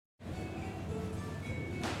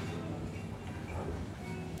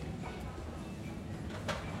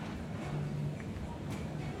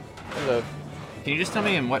Can you just tell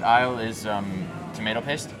me in what aisle is tomato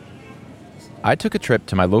paste? I took a trip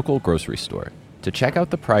to my local grocery store to check out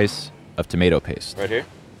the price of tomato paste. Right here?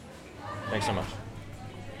 Thanks so much.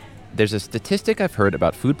 There's a statistic I've heard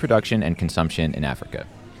about food production and consumption in Africa,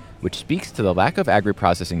 which speaks to the lack of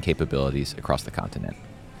agri-processing capabilities across the continent.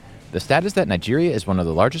 The stat is that Nigeria is one of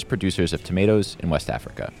the largest producers of tomatoes in West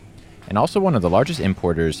Africa, and also one of the largest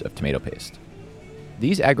importers of tomato paste.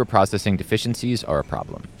 These agri-processing deficiencies are a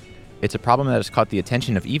problem. It's a problem that has caught the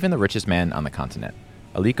attention of even the richest man on the continent,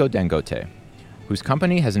 Aliko Dangote, whose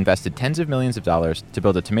company has invested tens of millions of dollars to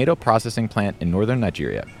build a tomato processing plant in northern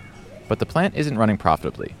Nigeria. But the plant isn't running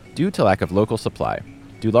profitably due to lack of local supply,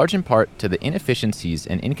 due large in part to the inefficiencies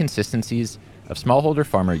and inconsistencies of smallholder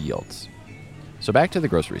farmer yields. So back to the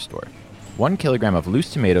grocery store. 1 kilogram of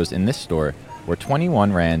loose tomatoes in this store were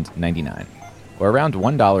 21 Rand 99, or around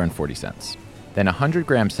 $1.40. Then a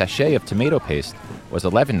 100-gram sachet of tomato paste was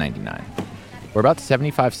 $11.99, or about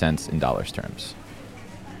 75 cents in dollars terms.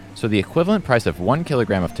 So the equivalent price of 1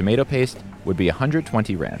 kilogram of tomato paste would be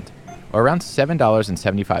 120 Rand, or around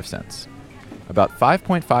 $7.75, about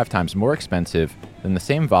 5.5 times more expensive than the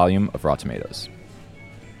same volume of raw tomatoes.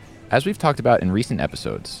 As we've talked about in recent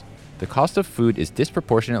episodes, the cost of food is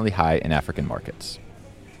disproportionately high in African markets.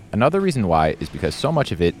 Another reason why is because so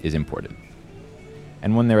much of it is imported.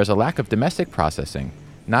 And when there is a lack of domestic processing,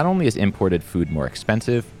 not only is imported food more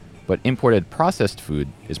expensive, but imported processed food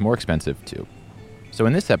is more expensive too. So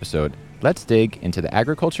in this episode, let's dig into the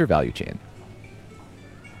agriculture value chain.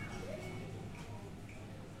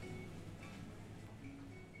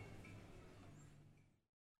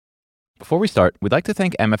 Before we start, we'd like to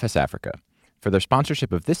thank MFS Africa for their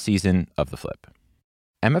sponsorship of this season of The Flip.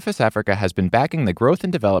 MFS Africa has been backing the growth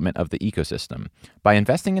and development of the ecosystem by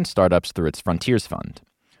investing in startups through its Frontiers Fund.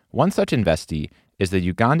 One such investee is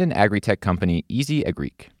the Ugandan agri-tech company Easy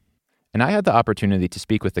Agric. And I had the opportunity to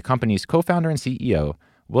speak with the company's co-founder and CEO,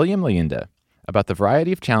 William Luyinda, about the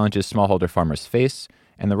variety of challenges smallholder farmers face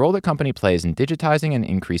and the role the company plays in digitizing and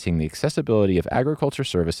increasing the accessibility of agriculture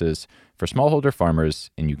services for smallholder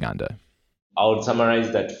farmers in Uganda. I would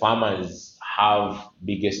summarize that farmers have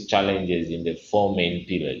biggest challenges in the 4 main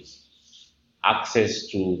pillars. Access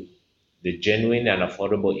to the genuine and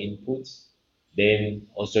affordable inputs, then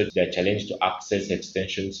also they are challenged to access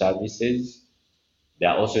extension services. They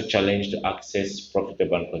are also challenged to access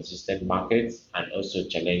profitable and consistent markets, and also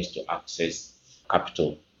challenged to access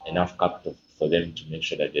capital, enough capital for them to make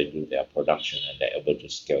sure that they do their production and they're able to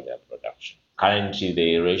scale their production. Currently,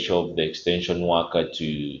 the ratio of the extension worker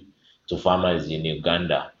to farmers in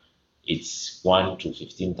Uganda, it's 1 to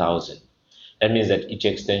 15,000. That means that each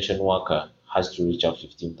extension worker has to reach out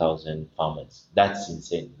 15,000 farmers. That's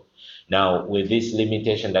insane. Now, with this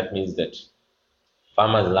limitation, that means that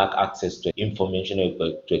farmers lack access to information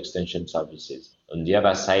or to extension services. On the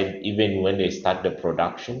other side, even when they start the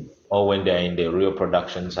production or when they're in the real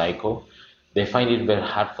production cycle, they find it very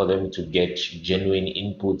hard for them to get genuine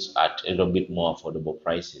inputs at a little bit more affordable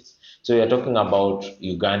prices. So you're talking about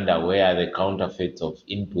Uganda, where the counterfeit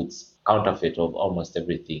of almost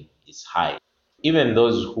everything is high. Even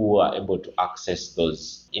those who are able to access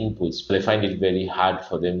those inputs, they find it very hard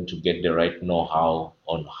for them to get the right know-how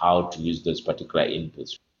on how to use those particular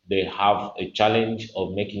inputs. They have a challenge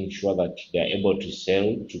of making sure that they're able to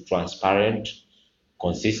sell to transparent,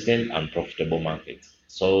 consistent, and profitable markets.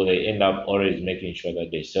 So they end up always making sure that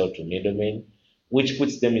they sell to middlemen, which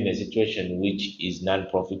puts them in a situation which is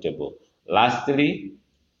non-profitable. Lastly,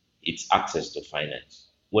 it's access to finance.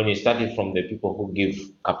 When you start it from the people who give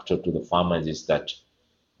capital to the farmers, is that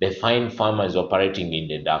they find farmers operating in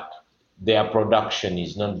the dark. Their production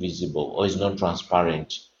is not visible or is not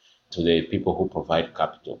transparent to the people who provide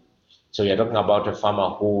capital. So you're talking about a farmer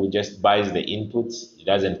who just buys the inputs, he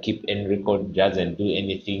doesn't keep any record, doesn't do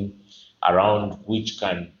anything around which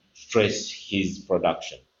can stress his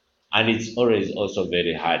production. And it's always also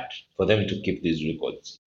very hard for them to keep these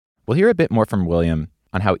records. We'll hear a bit more from William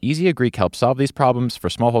on how Easy Agric helps solve these problems for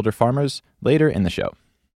smallholder farmers later in the show.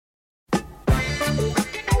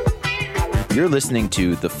 You're listening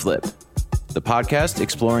to The Flip, the podcast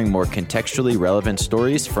exploring more contextually relevant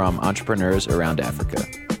stories from entrepreneurs around Africa.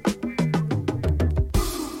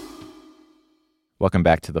 Welcome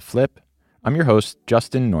back to The Flip. I'm your host,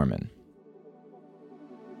 Justin Norman.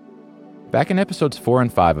 Back in episodes 4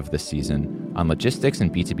 and 5 of this season, on logistics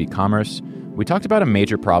and B2B commerce, we talked about a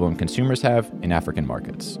major problem consumers have in African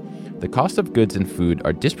markets. The cost of goods and food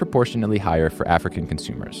are disproportionately higher for African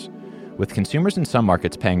consumers, with consumers in some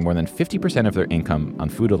markets paying more than 50% of their income on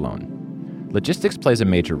food alone. Logistics plays a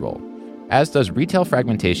major role, as does retail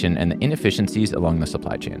fragmentation and the inefficiencies along the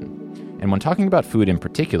supply chain. And when talking about food in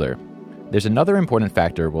particular, There's another important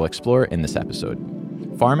factor we'll explore in this episode: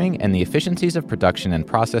 farming and the efficiencies of production and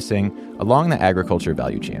processing along the agriculture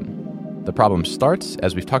value chain. The problem starts,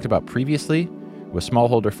 as we've talked about previously, with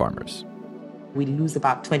smallholder farmers. We lose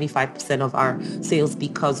about 25% of our sales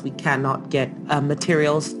because we cannot get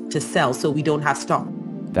materials to sell, so we don't have stock.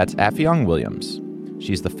 That's Affiong Williams.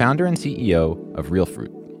 She's the founder and CEO of Real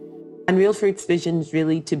Fruit. And Real Fruit's vision is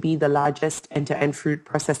really to be the largest end-to-end fruit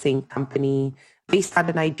processing company based out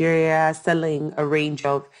of Nigeria, selling a range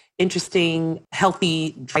of interesting,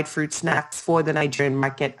 healthy dried fruit snacks for the Nigerian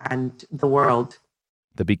market and the world.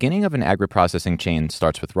 The beginning of an agri-processing chain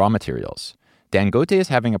starts with raw materials. Dangote is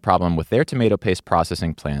having a problem with their tomato paste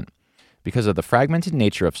processing plant because of the fragmented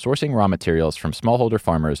nature of sourcing raw materials from smallholder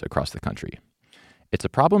farmers across the country. It's a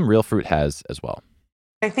problem Real Fruit has as well.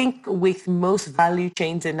 I think with most value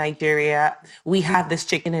chains in Nigeria, we have this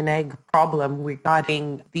chicken and egg problem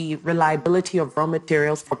regarding the reliability of raw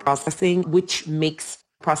materials for processing, which makes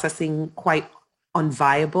processing quite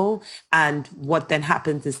unviable. And what then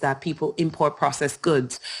happens is that people import processed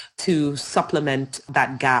goods to supplement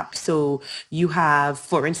that gap. So you have,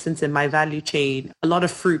 for instance, in my value chain, a lot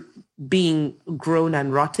of fruit being grown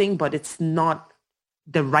and rotting, but it's not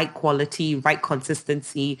the right quality, right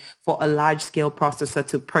consistency for a large-scale processor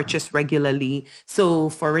to purchase regularly. So,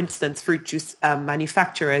 for instance, fruit juice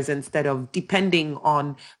manufacturers, instead of depending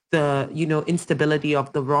on the instability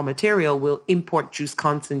of the raw material, will import juice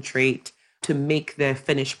concentrate to make their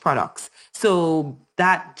finished products. So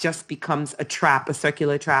that just becomes a trap, a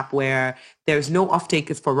circular trap where there's no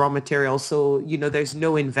off-takers for raw materials. So, there's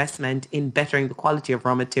no investment in bettering the quality of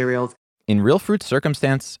raw materials. In Real Fruit's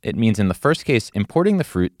circumstance, it means in the first case, importing the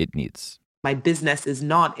fruit it needs. My business is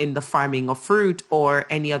not in the farming of fruit or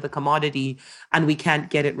any other commodity, and we can't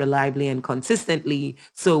get it reliably and consistently.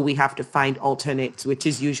 So we have to find alternates, which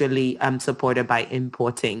is usually supported by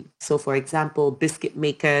importing. So, for example, biscuit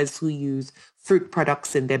makers who use fruit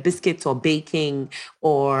products in their biscuits or baking,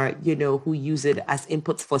 or, who use it as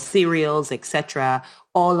inputs for cereals, etc.,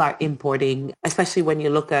 all are importing, especially when you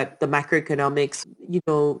look at the macroeconomics.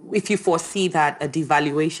 If you foresee that a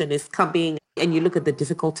devaluation is coming and you look at the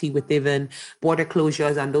difficulty with even border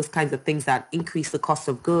closures and those kinds of things that increase the cost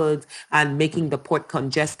of goods and making the port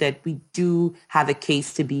congested, we do have a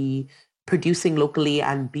case to be producing locally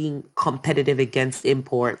and being competitive against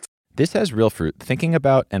imports. This has Real Fruit thinking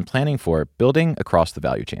about and planning for building across the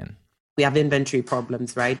value chain. We have inventory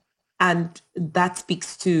problems, right? And that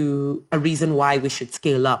speaks to a reason why we should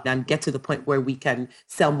scale up and get to the point where we can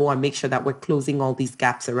sell more and make sure that we're closing all these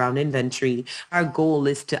gaps around inventory. Our goal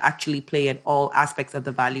is to actually play in all aspects of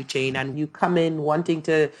the value chain. And you come in wanting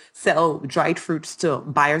to sell dried fruits to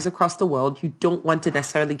buyers across the world. You don't want to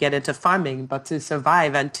necessarily get into farming, but to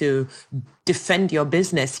survive and to defend your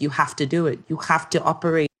business, you have to do it. You have to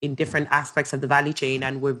operate in different aspects of the value chain.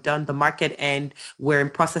 And we've done the market end. We're in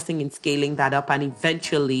processing and scaling that up. And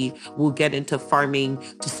eventually we'll get into farming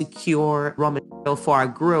to secure raw material for our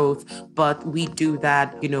growth. But we do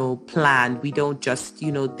that, planned. We don't just,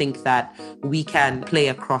 think that we can play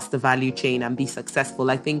across the value chain and be successful.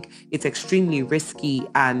 I think it's extremely risky,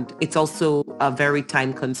 and it's also very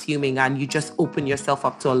time consuming, and you just open yourself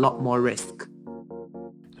up to a lot more risk.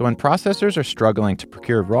 So when processors are struggling to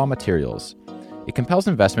procure raw materials, it compels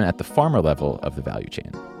investment at the farmer level of the value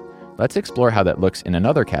chain. Let's explore how that looks in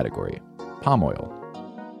another category, palm oil.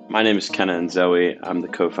 My name is Kenna Nzewi. I'm the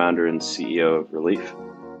co-founder and CEO of Relief.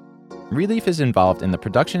 Relief is involved in the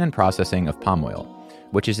production and processing of palm oil,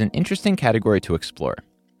 which is an interesting category to explore.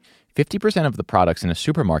 50% of the products in a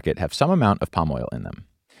supermarket have some amount of palm oil in them.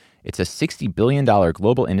 It's a $60 billion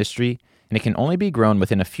global industry, and it can only be grown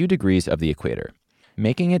within a few degrees of the equator,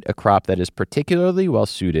 making it a crop that is particularly well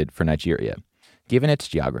suited for Nigeria, given its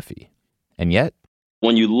geography. And yet,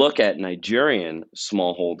 when you look at Nigerian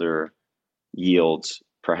smallholder yields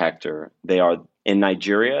per hectare, they are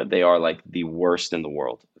like the worst in the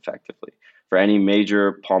world, effectively. For any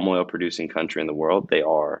major palm oil producing country in the world, they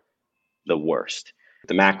are the worst.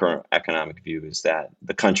 The macroeconomic view is that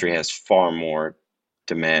the country has far more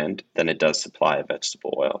demand than it does supply of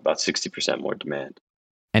vegetable oil, about 60% more demand.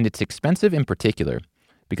 And it's expensive in particular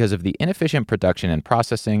because of the inefficient production and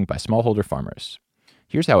processing by smallholder farmers.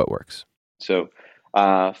 Here's how it works. So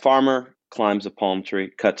farmer climbs a palm tree,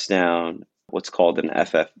 cuts down what's called an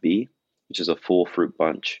FFB, which is a full fruit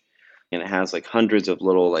bunch. And it has like hundreds of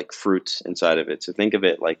little like fruits inside of it. So think of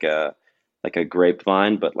it like a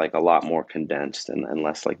grapevine, but like a lot more condensed and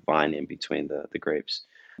less like vine in between the grapes.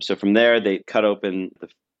 So from there, they cut open the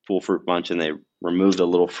full fruit bunch and they remove the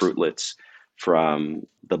little fruitlets from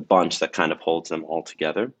the bunch that kind of holds them all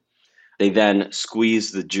together. They then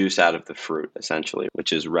squeeze the juice out of the fruit, essentially,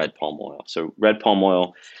 which is red palm oil. So red palm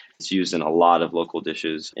oil is used in a lot of local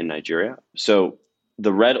dishes in Nigeria. So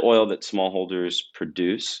the red oil that smallholders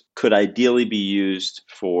produce could ideally be used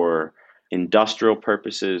for industrial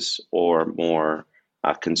purposes or more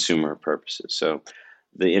consumer purposes. So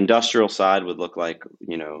the industrial side would look like,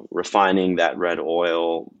 refining that red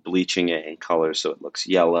oil, bleaching it in color so it looks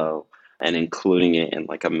yellow, and including it in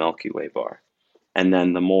like a Milky Way bar. And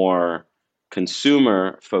then the more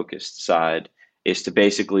consumer focused side is to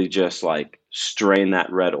basically just like strain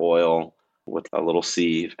that red oil with a little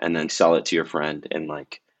sieve and then sell it to your friend in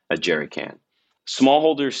like a jerry can.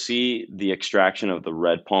 Smallholders see the extraction of the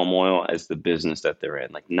red palm oil as the business that they're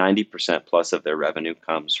in. Like 90% plus of their revenue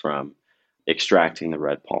comes from extracting the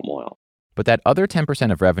red palm oil. But that other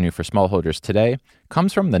 10% of revenue for smallholders today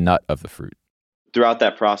comes from the nut of the fruit. Throughout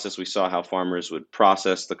that process, we saw how farmers would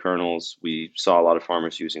process the kernels. We saw a lot of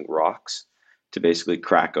farmers using rocks to basically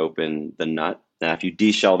crack open the nut. Now, if you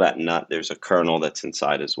deshell that nut, there's a kernel that's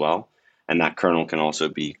inside as well. And that kernel can also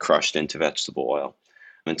be crushed into vegetable oil.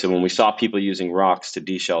 And so when we saw people using rocks to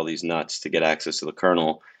deshell these nuts to get access to the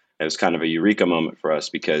kernel, it was kind of a eureka moment for us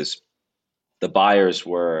because the buyers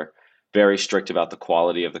were very strict about the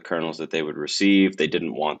quality of the kernels that they would receive. They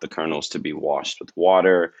didn't want the kernels to be washed with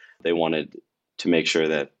water. They wanted to make sure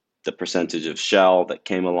that the percentage of shell that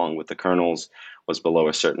came along with the kernels was below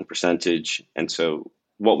a certain percentage. And so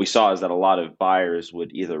what we saw is that a lot of buyers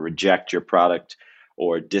would either reject your product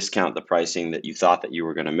or discount the pricing that you thought that you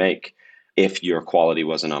were going to make if your quality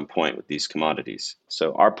wasn't on point with these commodities.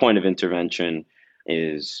 So our point of intervention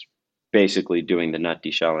is basically doing the nut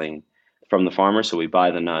deshelling from the farmer. So we buy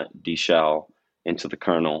the nut, deshell into the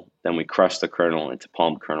kernel, then we crush the kernel into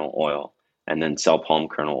palm kernel oil, and then sell palm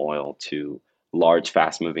kernel oil to large,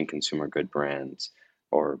 fast-moving consumer good brands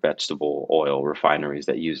or vegetable oil refineries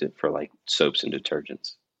that use it for like soaps and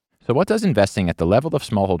detergents. So what does investing at the level of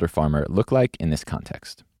smallholder farmer look like in this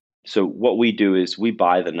context? So what we do is we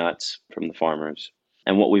buy the nuts from the farmers.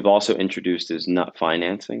 And what we've also introduced is nut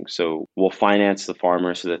financing. So we'll finance the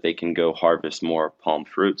farmer so that they can go harvest more palm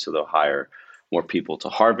fruit. So they'll hire more people to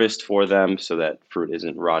harvest for them so that fruit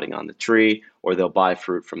isn't rotting on the tree, or they'll buy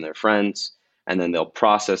fruit from their friends. And then they'll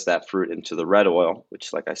process that fruit into the red oil,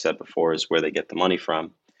 which, like I said before, is where they get the money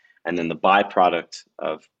from. And then the byproduct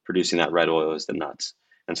of producing that red oil is the nuts.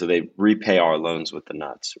 And so they repay our loans with the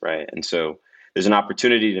nuts, right? And so there's an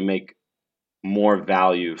opportunity to make more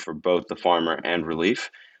value for both the farmer and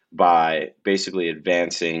Relief by basically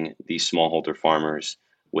advancing these smallholder farmers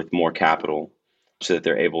with more capital so that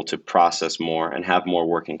they're able to process more and have more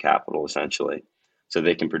working capital, essentially, so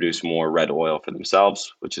they can produce more red oil for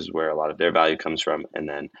themselves, which is where a lot of their value comes from. And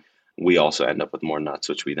then we also end up with more nuts,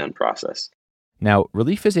 which we then process. Now,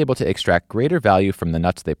 Relief is able to extract greater value from the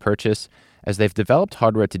nuts they purchase as they've developed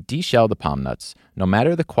hardware to deshell the palm nuts, no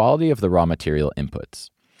matter the quality of the raw material inputs.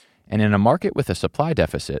 And in a market with a supply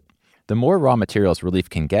deficit, the more raw materials Relief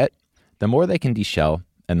can get, the more they can deshell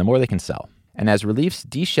and the more they can sell. And as Relief's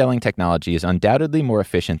deshelling technology is undoubtedly more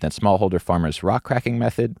efficient than smallholder farmers' rock cracking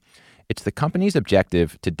method, it's the company's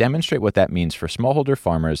objective to demonstrate what that means for smallholder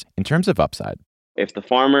farmers in terms of upside. If the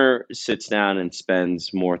farmer sits down and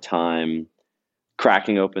spends more time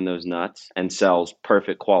cracking open those nuts and sells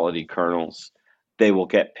perfect quality kernels, they will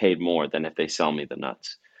get paid more than if they sell me the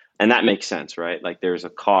nuts. And that makes sense, right? Like there's a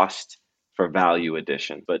cost for value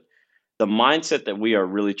addition. But the mindset that we are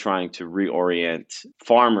really trying to reorient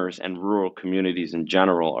farmers and rural communities in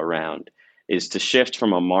general around is to shift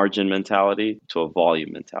from a margin mentality to a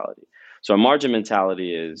volume mentality. So a margin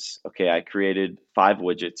mentality is, okay, I created 5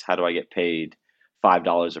 widgets. How do I get paid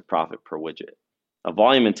 $5 of profit per widget? A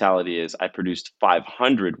volume mentality is I produced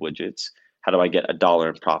 500 widgets. How do I get $1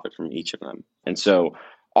 in profit from each of them? And so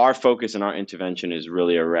our focus and our intervention is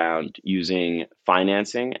really around using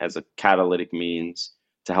financing as a catalytic means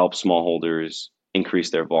to help smallholders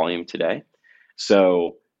increase their volume today.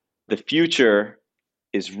 So the future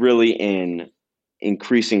is really in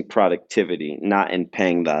increasing productivity, not in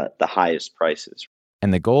paying the highest prices.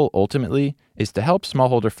 And the goal ultimately is to help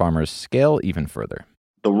smallholder farmers scale even further.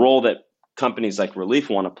 The role that companies like Relief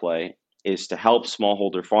want to play is to help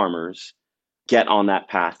smallholder farmers get on that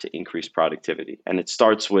path to increase productivity. And it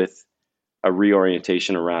starts with a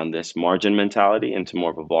reorientation around this margin mentality into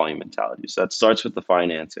more of a volume mentality. So that starts with the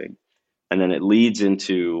financing, and then it leads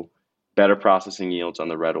into better processing yields on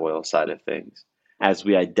the red oil side of things. As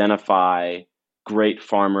we identify great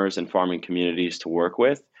farmers and farming communities to work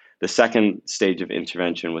with, the second stage of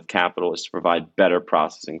intervention with capital is to provide better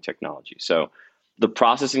processing technology. So the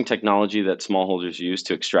processing technology that smallholders use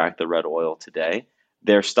to extract the red oil today,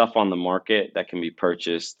 there's stuff on the market that can be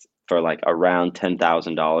purchased for like around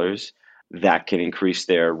 $10,000, that can increase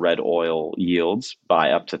their red oil yields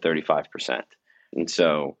by up to 35%. And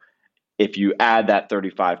so if you add that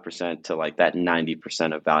 35% to like that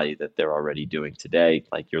 90% of value that they're already doing today,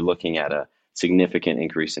 like you're looking at a significant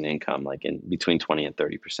increase in income, like in between 20 and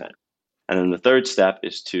 30%. And then the third step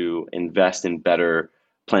is to invest in better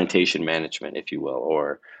plantation management, if you will,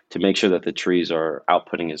 or to make sure that the trees are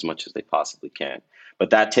outputting as much as they possibly can.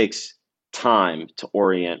 But that takes time to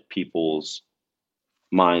orient people's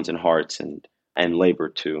minds and hearts and labor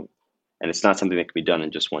to. And it's not something that can be done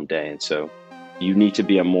in just one day. And so you need to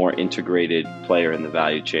be a more integrated player in the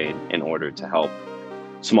value chain in order to help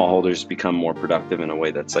smallholders become more productive in a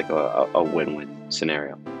way that's like a win-win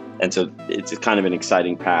scenario. And so it's kind of an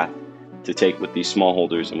exciting path to take with these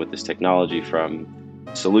smallholders and with this technology, from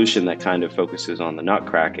a solution that kind of focuses on the nut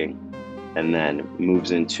cracking and then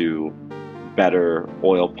moves into better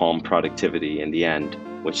oil palm productivity in the end,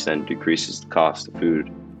 which then decreases the cost of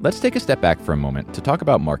food. Let's take a step back for a moment to talk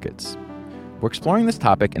about markets. We're exploring this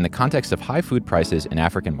topic in the context of high food prices in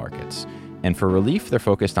African markets, and for relief, they're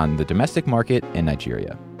focused on the domestic market in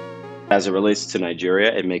Nigeria. As it relates to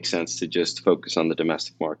Nigeria, it makes sense to just focus on the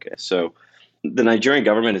domestic market. So the Nigerian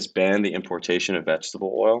government has banned the importation of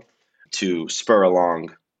vegetable oil to spur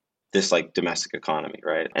along this like domestic economy,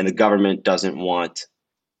 right? And the government doesn't want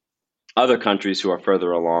other countries who are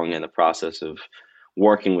further along in the process of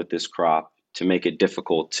working with this crop to make it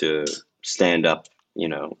difficult to stand up,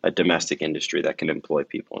 a domestic industry that can employ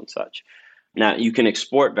people and such. Now, you can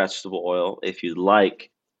export vegetable oil if you'd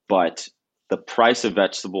like, but the price of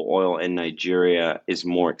vegetable oil in Nigeria is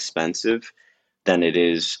more expensive than it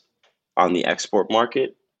is on the export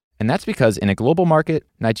market. And that's because in a global market,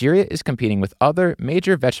 Nigeria is competing with other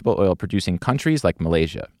major vegetable oil producing countries like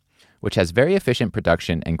Malaysia, which has very efficient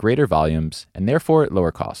production and greater volumes, and therefore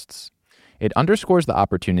lower costs. It underscores the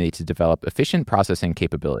opportunity to develop efficient processing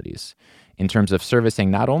capabilities in terms of servicing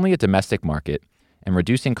not only a domestic market and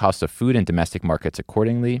reducing costs of food in domestic markets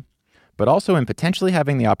accordingly, but also in potentially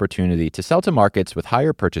having the opportunity to sell to markets with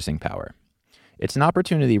higher purchasing power. It's an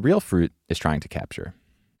opportunity Real Fruit is trying to capture.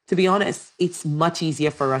 To be honest, it's much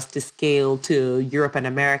easier for us to scale to Europe and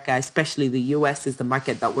America, especially the US is the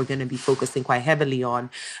market that we're going to be focusing quite heavily on.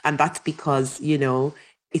 And that's because,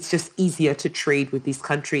 it's just easier to trade with these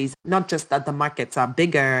countries. Not just that the markets are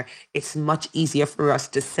bigger, it's much easier for us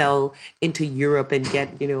to sell into Europe and get,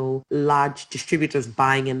 large distributors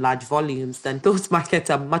buying in large volumes. Then those markets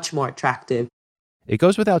are much more attractive. It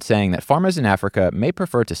goes without saying that farmers in Africa may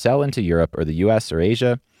prefer to sell into Europe or the US or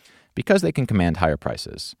Asia because they can command higher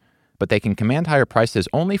prices. But they can command higher prices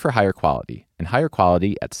only for higher quality, and higher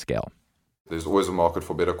quality at scale. There's always a market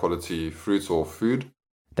for better quality fruits or food.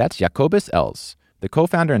 That's Jacobus Els, the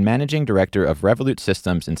co-founder and managing director of Revolut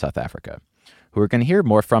Systems in South Africa, who we're going to hear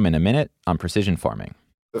more from in a minute on precision farming.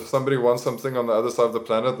 If somebody wants something on the other side of the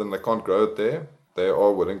planet and they can't grow it there, they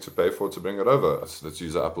are willing to pay for it to bring it over. So let's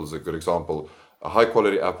use apple as a good example. A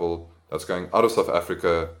high-quality apple that's going out of South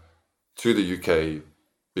Africa to the UK,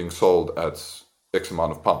 being sold at X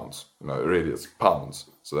amount of pounds. Really it's pounds.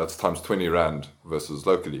 So that's times 20 Rand versus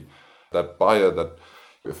locally. That buyer, that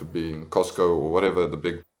if it being Costco or whatever the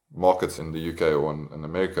big markets in the UK or in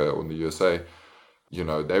America or in the USA,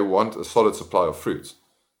 they want a solid supply of fruits.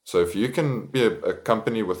 So if you can be a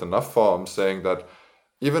company with enough farms saying that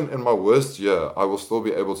even in my worst year, I will still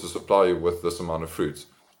be able to supply you with this amount of fruits,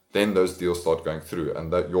 then those deals start going through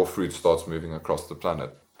and that your fruit starts moving across the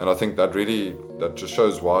planet. And I think that just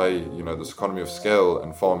shows why, this economy of scale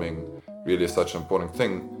and farming really is such an important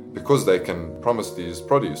thing, because they can promise these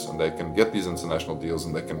produce and they can get these international deals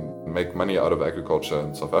and they can make money out of agriculture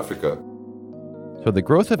in South Africa. So the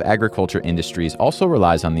growth of agriculture industries also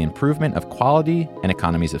relies on the improvement of quality and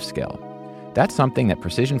economies of scale. That's something that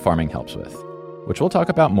precision farming helps with, which we'll talk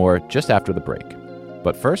about more just after the break.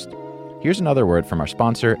 But first, here's another word from our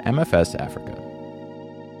sponsor, MFS Africa.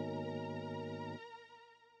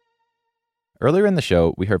 Earlier in the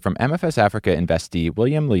show, we heard from MFS Africa investee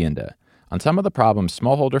William Luyinda on some of the problems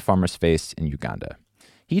smallholder farmers face in Uganda.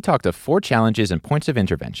 He talked of 4 challenges and points of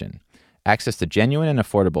intervention: access to genuine and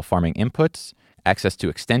affordable farming inputs, access to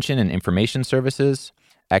extension and information services,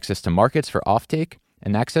 access to markets for offtake,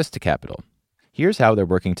 and access to capital. Here's how they're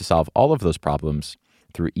working to solve all of those problems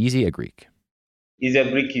through Easy Agric. Easy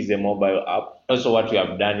Agric is a mobile app. Also, what we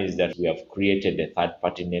have done is that we have created a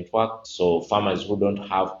third-party network. So farmers who don't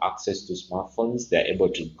have access to smartphones, they're able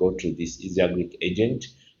to go to this Easy Agric agent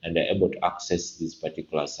and they're able to access these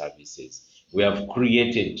particular services. We have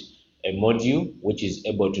created a module which is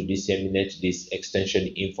able to disseminate this extension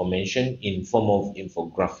information in form of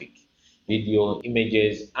infographic, video,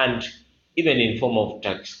 images, and even in form of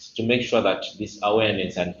text, to make sure that this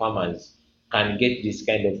awareness and farmers can get this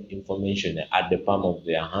kind of information at the palm of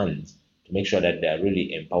their hands to make sure that they are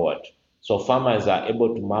really empowered. So farmers are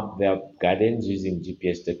able to map their gardens using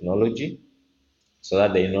GPS technology so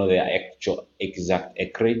that they know their actual exact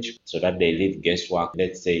acreage, so that they leave guesswork.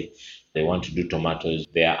 Let's say they want to do tomatoes,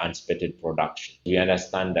 their anticipated production. We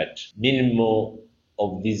understand that minimal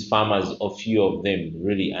of these farmers, or few of them,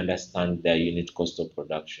 really understand their unit cost of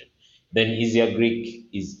production. Then EasyAgric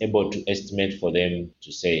is able to estimate for them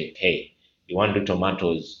to say, hey, you want to do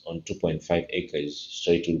tomatoes on 2.5 acres,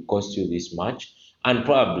 so it will cost you this much. And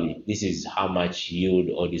probably this is how much yield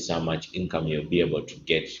or this is how much income you'll be able to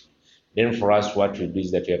get. Then for us, what we do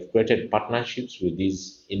is that we have created partnerships with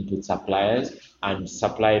these input suppliers and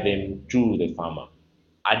supply them to the farmer.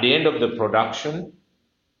 At the end of the production,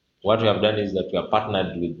 what we have done is that we are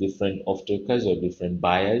partnered with different off-takers or different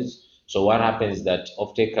buyers. So what happens is that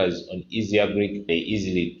off-takers on EasyAgric, they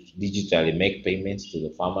easily digitally make payments to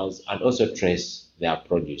the farmers and also trace their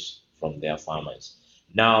produce from their farmers.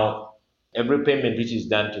 Now, every payment which is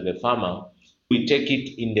done to the farmer, we take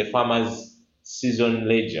it in the farmer's season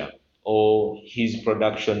ledger or his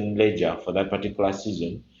production ledger for that particular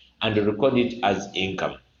season and record it as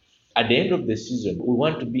income. At the end of the season, we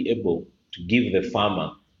want to be able to give the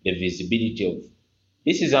farmer the visibility of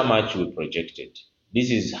this is how much we projected, this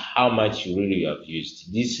is how much you really have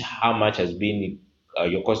used, this is how much has been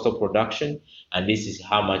your cost of production, and this is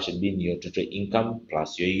how much has been your total income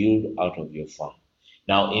plus your yield out of your farm.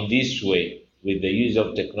 Now, in this way, with the use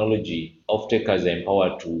of technology, off-takers are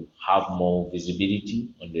empowered to have more visibility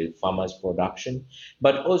on the farmer's production,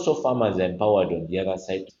 but also farmers are empowered on the other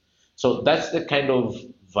side. So that's the kind of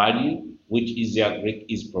value which EasyAgric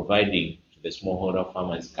is providing to the smallholder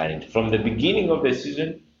farmers currently, from the beginning of the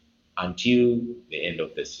season until the end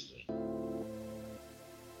of the season.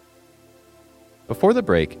 Before the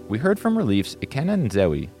break, we heard from Relief's Ikenna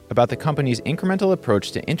Nzewi about the company's incremental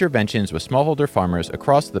approach to interventions with smallholder farmers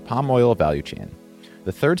across the palm oil value chain.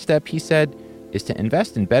 The third step, he said, is to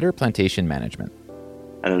invest in better plantation management.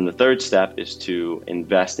 And then the third step is to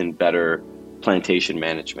invest in better plantation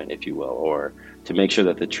management, if you will, or to make sure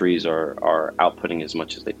that the trees are outputting as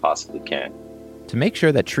much as they possibly can. To make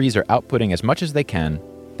sure that trees are outputting as much as they can,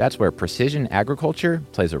 that's where precision agriculture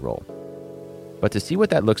plays a role. But to see what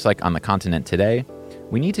that looks like on the continent today,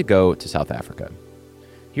 we need to go to South Africa.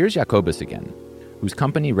 Here's Jacobus again, whose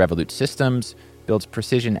company Revolut Systems builds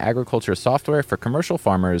precision agriculture software for commercial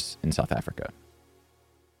farmers in South Africa.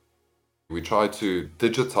 We try to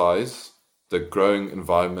digitize the growing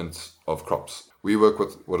environment of crops. We work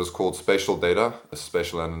with what is called spatial data,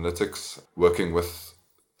 spatial analytics, working with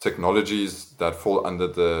technologies that fall under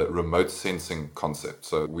the remote sensing concept.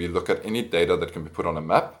 So we look at any data that can be put on a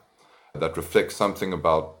map that reflects something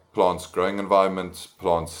about plants' growing environment,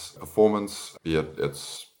 plants' performance, be it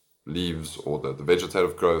its leaves or the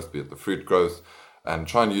vegetative growth, be it the fruit growth, and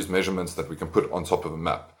try and use measurements that we can put on top of a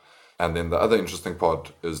map. And then the other interesting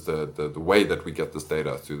part is the way that we get this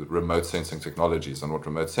data through the remote sensing technologies. And what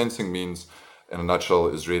remote sensing means, in a nutshell,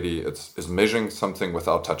 is really is measuring something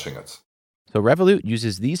without touching it. So Revolut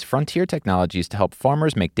uses these frontier technologies to help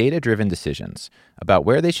farmers make data-driven decisions about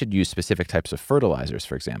where they should use specific types of fertilizers,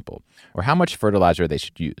 for example, or how much fertilizer they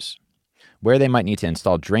should use, where they might need to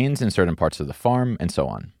install drains in certain parts of the farm, and so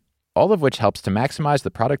on. All of which helps to maximize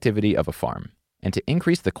the productivity of a farm and to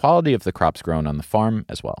increase the quality of the crops grown on the farm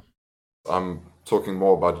as well. I'm talking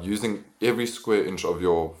more about using every square inch of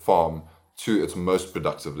your farm to its most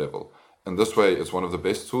productive level. And this way, it's one of the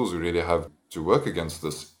best tools we really have to work against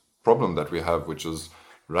this problem that we have, which is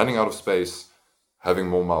running out of space, having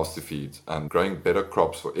more mouths to feed, and growing better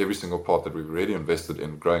crops for every single part that we've already invested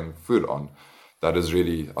in growing food on. That is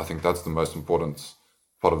really, I think that's the most important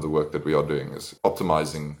part of the work that we are doing, is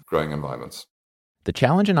optimizing growing environments. The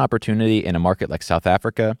challenge and opportunity in a market like South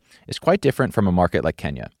Africa is quite different from a market like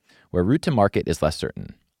Kenya, where route to market is less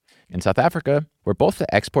certain. In South Africa, where both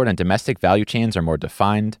the export and domestic value chains are more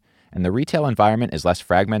defined, and the retail environment is less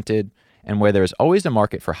fragmented, and where there is always a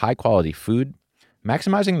market for high-quality food,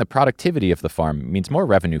 maximizing the productivity of the farm means more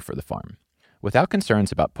revenue for the farm, without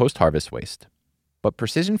concerns about post-harvest waste. But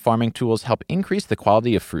precision farming tools help increase the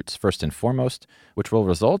quality of fruits first and foremost, which will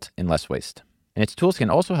result in less waste. And its tools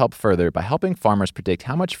can also help further by helping farmers predict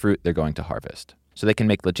how much fruit they're going to harvest, so they can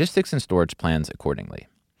make logistics and storage plans accordingly.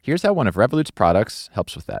 Here's how one of Revolut's products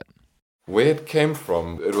helps with that. Where it came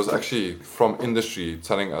from, it was actually from industry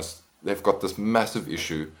telling us they've got this massive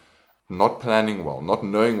issue, not planning well, not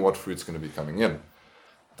knowing what fruit's going to be coming in.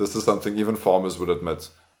 This is something even farmers would admit.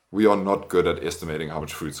 we are not good at estimating how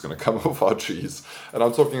much fruit's going to come off our trees. And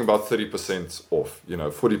I'm talking about 30% off,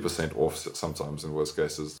 40% off sometimes in worst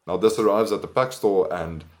cases. Now this arrives at the pack store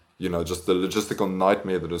and, just the logistical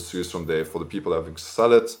nightmare that ensues from there for the people having to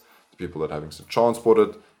sell it, the people that are having to transport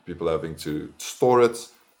it, people having to store it.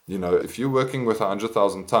 If you're working with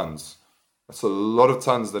 100,000 tons, that's a lot of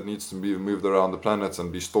tons that needs to be moved around the planet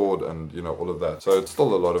and be stored and, all of that. So it's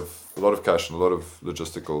still a lot of cash and a lot of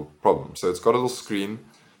logistical problems. So it's got a little screen.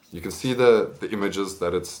 You can see the images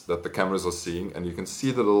that the cameras are seeing, and you can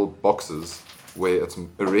see the little boxes where it's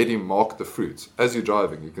already marked the fruit. As you're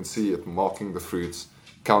driving, you can see it marking the fruit,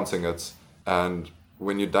 counting it, and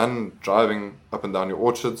when you're done driving up and down your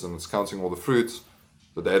orchards and it's counting all the fruit,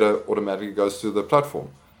 the data automatically goes to the platform.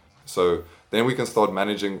 So then we can start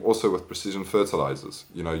managing also with precision fertilizers,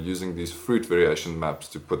 using these fruit variation maps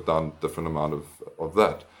to put down different amount of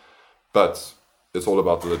that. But it's all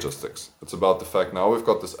about the logistics. It's about the fact now we've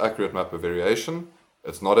got this accurate map of variation.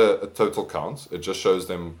 It's not a total count. It just shows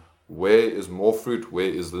them where is more fruit, where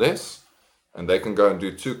is less. And they can go and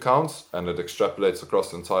do 2 counts and it extrapolates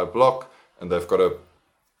across the entire block and they've got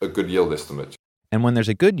a good yield estimate. And when there's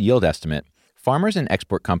a good yield estimate, farmers and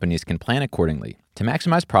export companies can plan accordingly to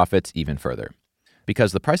maximize profits even further.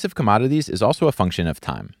 Because the price of commodities is also a function of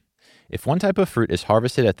time. If one type of fruit is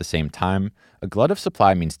harvested at the same time, a glut of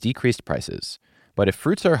supply means decreased prices. But if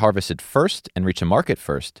fruits are harvested first and reach a market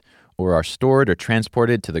first, or are stored or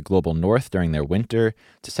transported to the global north during their winter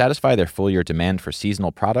to satisfy their full year demand for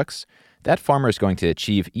seasonal products, that farmer is going to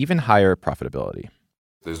achieve even higher profitability.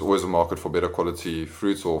 There's always a market for better quality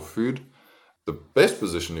fruits or food. The best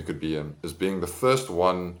position you could be in is being the first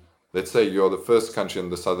one. Let's say you're the first country in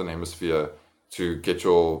the southern hemisphere to get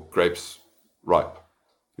your grapes ripe,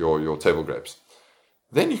 your table grapes.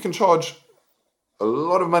 Then you can charge a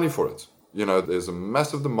lot of money for it. There's a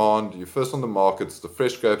massive demand. You're first on the market. It's the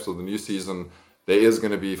fresh grapes of the new season. There is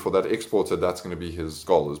going to be, for that exporter, that's going to be his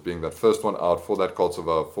goal, is being that first one out for that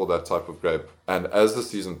cultivar, for that type of grape. And as the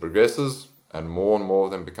season progresses and more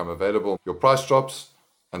of them become available, your price drops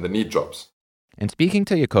and the need drops. And speaking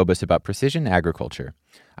to Jacobus about precision agriculture,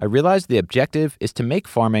 I realized the objective is to make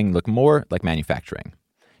farming look more like manufacturing.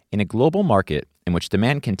 In a global market in which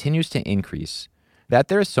demand continues to increase, that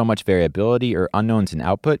there is so much variability or unknowns in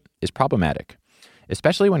output is problematic,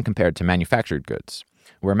 especially when compared to manufactured goods,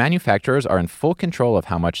 where manufacturers are in full control of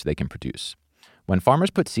how much they can produce. When farmers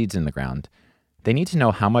put seeds in the ground, they need to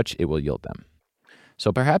know how much it will yield them.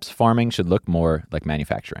 So perhaps farming should look more like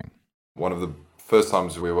manufacturing. One of the first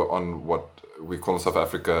times we were on what we call in South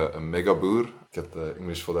Africa a mega boer, get the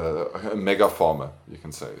English for a mega farmer, you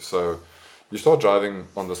can say. So you start driving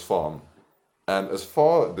on this farm, and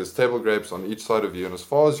there's table grapes on each side of you, and as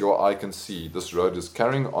far as your eye can see, this road is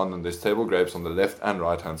carrying on, and there's table grapes on the left and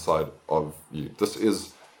right hand side of you. This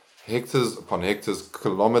is hectares upon hectares,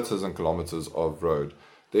 kilometers and kilometers of road.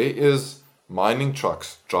 There is mining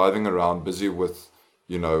trucks driving around, busy with,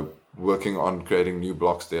 working on creating new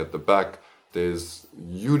blocks there at the back. There's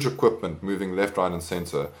huge equipment moving left, right, and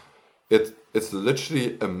center. It's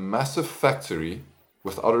literally a massive factory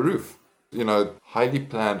without a roof. Highly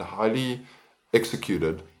planned, highly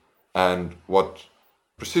executed. And what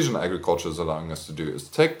precision agriculture is allowing us to do is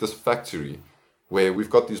take this factory where we've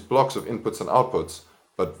got these blocks of inputs and outputs,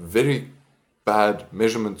 but very bad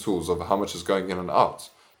measurement tools of how much is going in and out.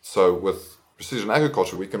 So with precision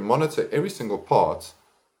agriculture, we can monitor every single part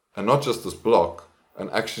and not just this block, and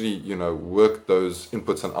actually, work those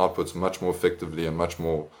inputs and outputs much more effectively and much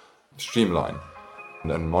more streamlined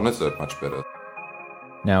and monitor it much better.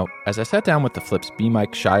 Now, as I sat down with the Flip's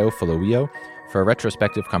B-Mike Shayo Folowio for a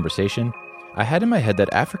retrospective conversation, I had in my head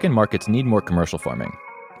that African markets need more commercial farming.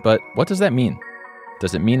 But what does that mean?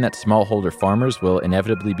 Does it mean that smallholder farmers will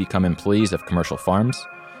inevitably become employees of commercial farms?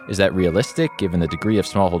 Is that realistic given the degree of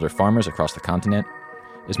smallholder farmers across the continent?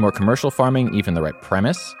 Is more commercial farming even the right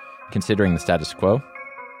premise, considering the status quo?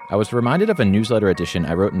 I was reminded of a newsletter edition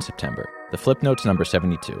I wrote in September, the Flip Notes number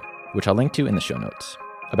 72, which I'll link to in the show notes,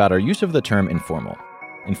 about our use of the term informal.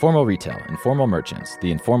 Informal retail, informal merchants,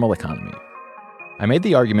 the informal economy. I made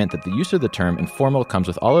the argument that the use of the term informal comes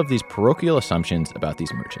with all of these parochial assumptions about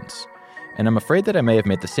these merchants. And I'm afraid that I may have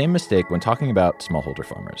made the same mistake when talking about smallholder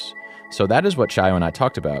farmers. So that is what Shayo and I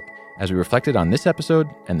talked about as we reflected on this episode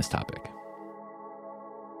and this topic.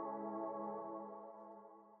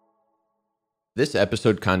 This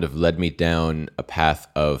episode kind of led me down a path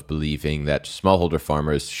of believing that smallholder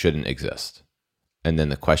farmers shouldn't exist. And then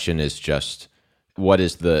the question is just, what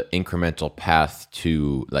is the incremental path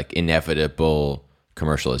to inevitable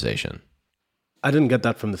commercialization? I didn't get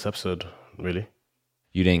that from this episode, really.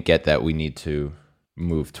 You didn't get that we need to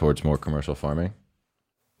move towards more commercial farming?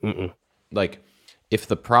 Like, if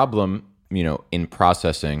the problem, in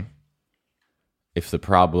processing, if the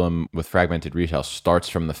problem with fragmented retail starts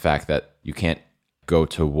from the fact that you can't go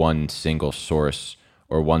to one single source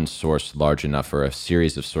or one source large enough or a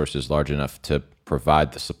series of sources large enough to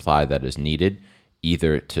provide the supply that is needed,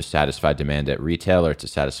 either to satisfy demand at retail or to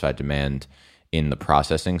satisfy demand in the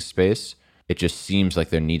processing space, it just seems like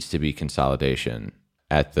there needs to be consolidation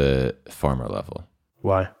at the farmer level.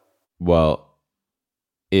 Why? Well,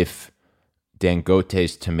 if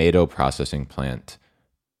Dangote's tomato processing plant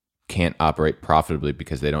can't operate profitably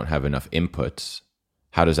because they don't have enough inputs,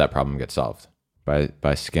 how does that problem get solved?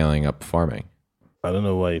 By scaling up farming. I don't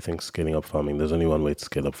know why you think scaling up farming. There's only one way to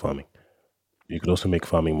scale up farming. You could also make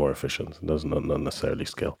farming more efficient. It does not necessarily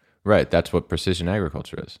scale. Right. That's what precision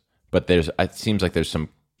agriculture is. But it seems like there's some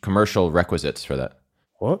commercial requisites for that.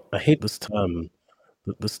 What? I hate this term.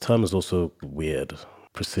 This term is also weird.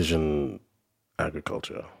 Precision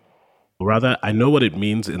agriculture. Rather, I know what it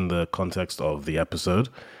means in the context of the episode,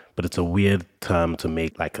 but it's a weird term to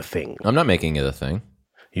make like a thing. I'm not making it a thing.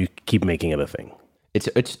 You keep making it a thing. It's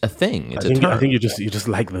a thing. It's a term. I think you just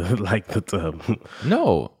like the term.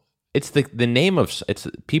 No, it's the name of it's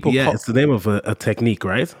people. Yeah, it's the name of a technique,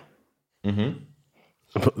 right? Mm-hmm.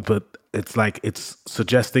 But it's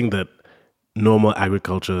suggesting that normal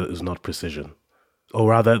agriculture is not precision.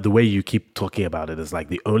 Or rather, the way you keep talking about it is like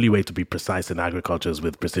the only way to be precise in agriculture is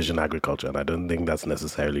with precision agriculture. And I don't think that's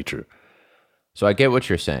necessarily true. So I get what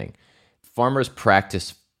you're saying. Farmers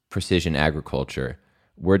practice precision agriculture.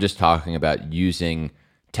 We're just talking about using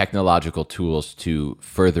technological tools to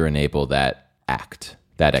further enable that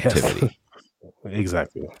activity. Yes.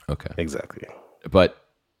 Exactly. Okay. Exactly. But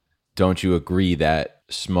don't you agree that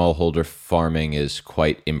smallholder farming is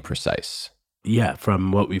quite imprecise? Yeah,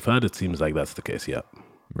 from what we've heard, it seems like that's the case, yeah.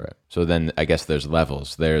 Right. So then I guess there's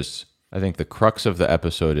levels. I think the crux of the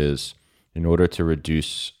episode is, in order to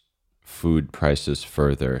reduce food prices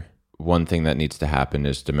further, one thing that needs to happen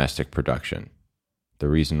is domestic production. The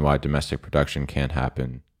reason why domestic production can't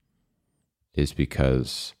happen is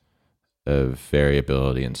because of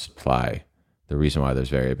variability in supply. The reason why there's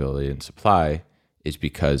variability in supply is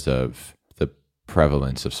because of the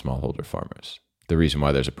prevalence of smallholder farmers. The reason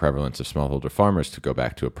why there's a prevalence of smallholder farmers, to go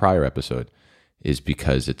back to a prior episode, is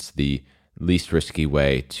because it's the least risky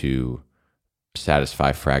way to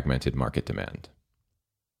satisfy fragmented market demand.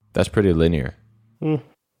 That's pretty linear. I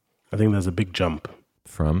think there's a big jump.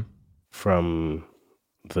 From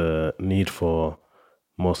the need for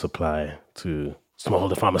more supply to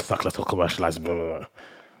smallholder farmers suck, let's all commercialize, blah, blah, blah.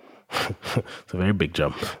 It's a very big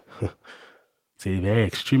jump. It's a very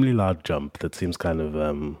extremely large jump that seems kind of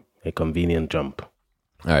a convenient jump.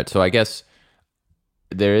 All right, so I guess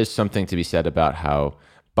there is something to be said about how,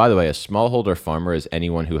 by the way, a smallholder farmer is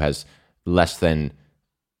anyone who has less than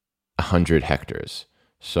 100 hectares.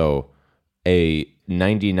 So a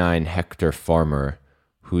 99-hectare farmer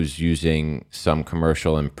who's using some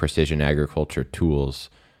commercial and precision agriculture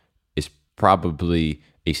tools is probably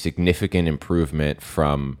a significant improvement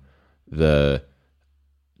from the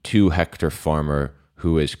 2-hectare farmer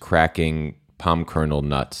who is cracking palm kernel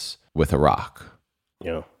nuts with a rock.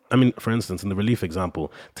 Yeah. I mean, for instance, in the relief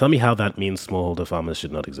example, tell me how that means smallholder farmers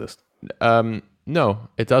should not exist. No,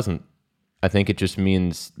 it doesn't. I think it just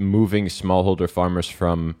means moving smallholder farmers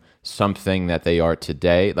from something that they are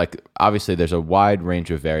today. Like, obviously, there's a wide range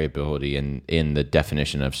of variability in the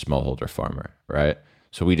definition of smallholder farmer, right?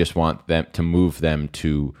 So we just want them to move them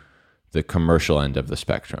to the commercial end of the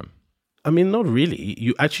spectrum. I mean, not really.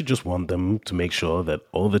 You actually just want them to make sure that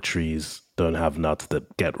all the trees don't have nuts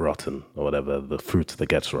that get rotten or whatever, the fruit that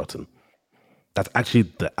gets rotten. That's actually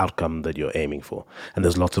the outcome that you're aiming for. And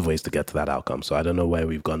there's lots of ways to get to that outcome. So I don't know where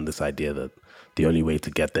we've gotten this idea that the only way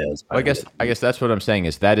to get there is... I guess that's what I'm saying,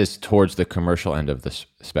 is that is towards the commercial end of the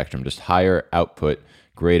spectrum. Just higher output,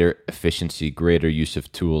 greater efficiency, greater use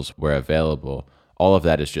of tools where available. All of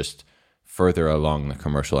that is just further along the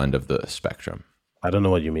commercial end of the spectrum. I don't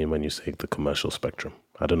know what you mean when you say the commercial spectrum.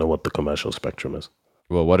 I don't know what the commercial spectrum is.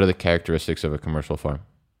 Well, what are the characteristics of a commercial farm?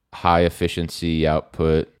 High efficiency,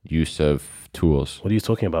 output, use of tools. What are you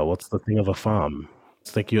talking about? What's the thing of a farm?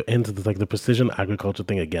 It's like you're into the precision agriculture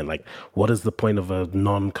thing again. Like, what is the point of a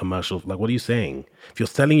non-commercial? Like, what are you saying? If you're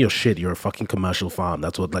selling your shit, you're a fucking commercial farm.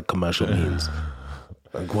 That's what like commercial means.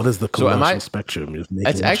 Like, what is the commercial spectrum?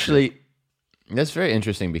 That's very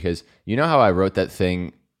interesting, because you know how I wrote that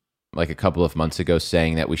thing like a couple of months ago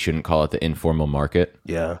saying that we shouldn't call it the informal market?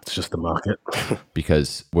 Yeah, it's just the market.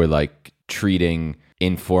 Because we're like treating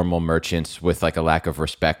informal merchants with like a lack of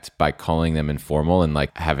respect by calling them informal and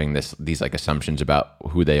like having these like assumptions about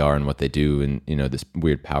who they are and what they do, and you know, this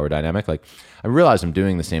weird power dynamic. Like I realize I'm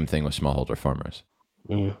doing the same thing with smallholder farmers.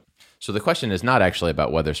 Mm. So the question is not actually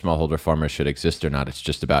about whether smallholder farmers should exist or not. It's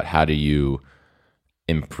just about how do you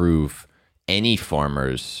improve any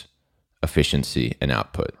farmer's efficiency and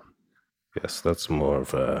output. Yes, that's more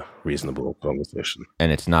of a reasonable conversation.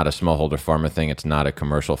 And it's not a smallholder farmer thing. It's not a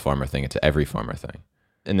commercial farmer thing. It's every farmer thing.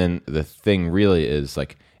 And then the thing really is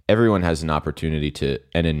like everyone has an opportunity to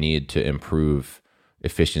and a need to improve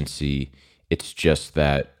efficiency. It's just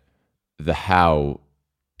that the how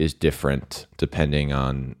is different depending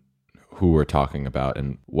on who we're talking about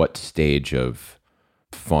and what stage of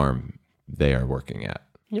farm they are working at.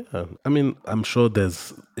 Yeah, I mean, I'm sure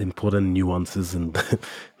there's important nuances in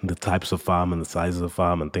the types of farm and the sizes of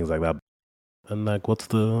farm and things like that. And like, what's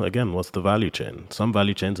the value chain? Some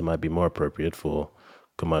value chains might be more appropriate for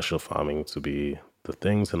commercial farming to be the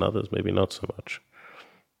things, and others maybe not so much.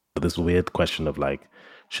 But this weird question of like,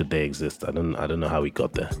 should they exist? I don't know how we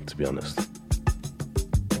got there, to be honest.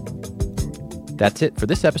 That's it for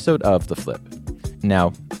this episode of The Flip.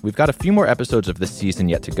 Now, we've got a few more episodes of this season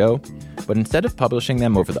yet to go, but instead of publishing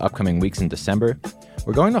them over the upcoming weeks in December,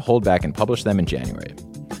 we're going to hold back and publish them in January.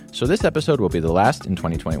 So this episode will be the last in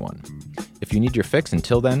 2021. If you need your fix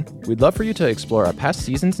until then, we'd love for you to explore our past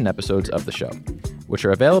seasons and episodes of the show, which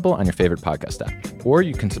are available on your favorite podcast app. Or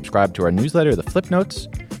you can subscribe to our newsletter, The Flip Notes,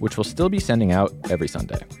 which we'll still be sending out every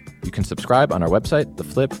Sunday. You can subscribe on our website,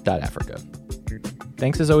 theflip.africa.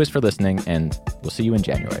 Thanks as always for listening, and we'll see you in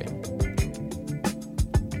January.